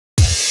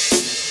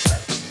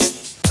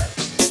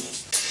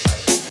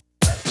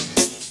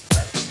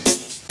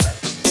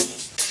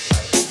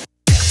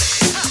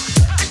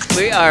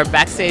we are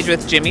backstage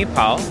with Jimmy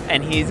Paul,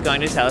 and he's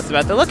going to tell us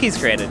about the look he's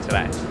created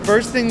today.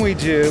 First thing we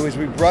do is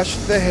we brush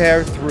the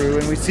hair through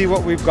and we see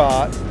what we've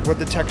got, what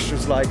the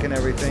texture's like and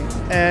everything.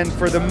 And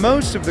for the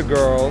most of the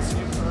girls,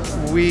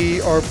 we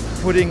are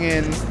putting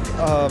in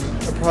a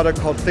product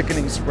called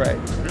thickening spray.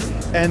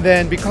 And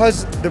then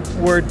because the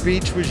word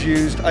beach was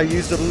used, I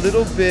used a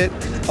little bit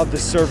of the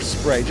surf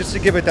spray just to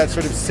give it that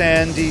sort of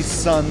sandy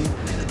sun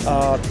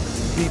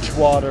beach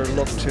water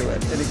look to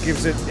it, and it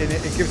gives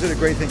it a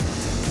great thing.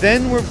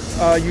 Then we're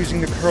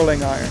using the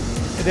curling iron,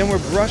 and then we're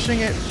brushing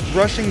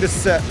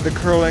the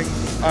curling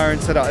iron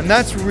set out, and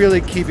that's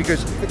really key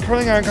because the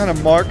curling iron kind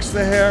of marks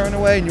the hair in a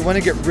way, and you want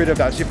to get rid of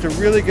that. So you have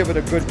to really give it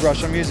a good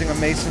brush. I'm using a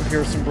Mason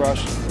Pearson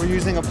brush. We're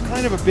using a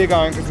kind of a big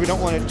iron because we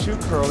don't want it too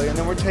curly, and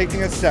then we're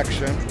taking a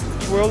section,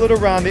 twirl it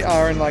around the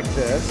iron like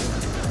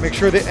this, make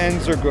sure the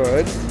ends are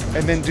good,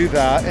 and then do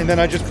that, and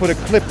then I just put a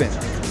clip in,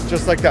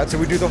 just like that. So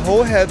we do the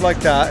whole head like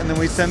that, and then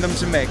we send them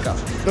to makeup.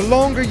 The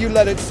longer you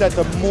let it set,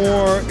 the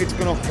more it's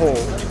going to hold.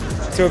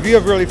 So if you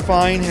have really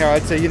fine hair,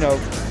 I'd say,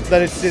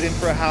 let it sit in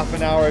for a half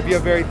an hour. If you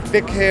have very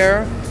thick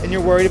hair and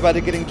you're worried about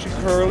it getting too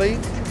curly,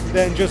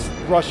 then just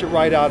brush it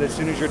right out as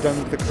soon as you're done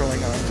with the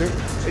curling iron. So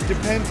it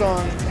depends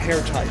on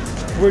hair type.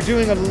 We're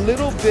doing a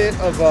little bit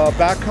of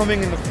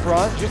backcombing in the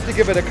front just to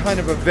give it a kind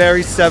of a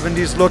very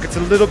 70s look. It's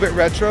a little bit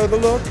retro, the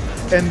look.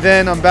 And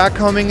then I'm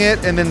backcombing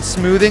it and then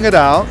smoothing it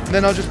out. And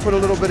then I'll just put a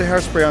little bit of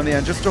hairspray on the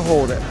end just to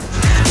hold it.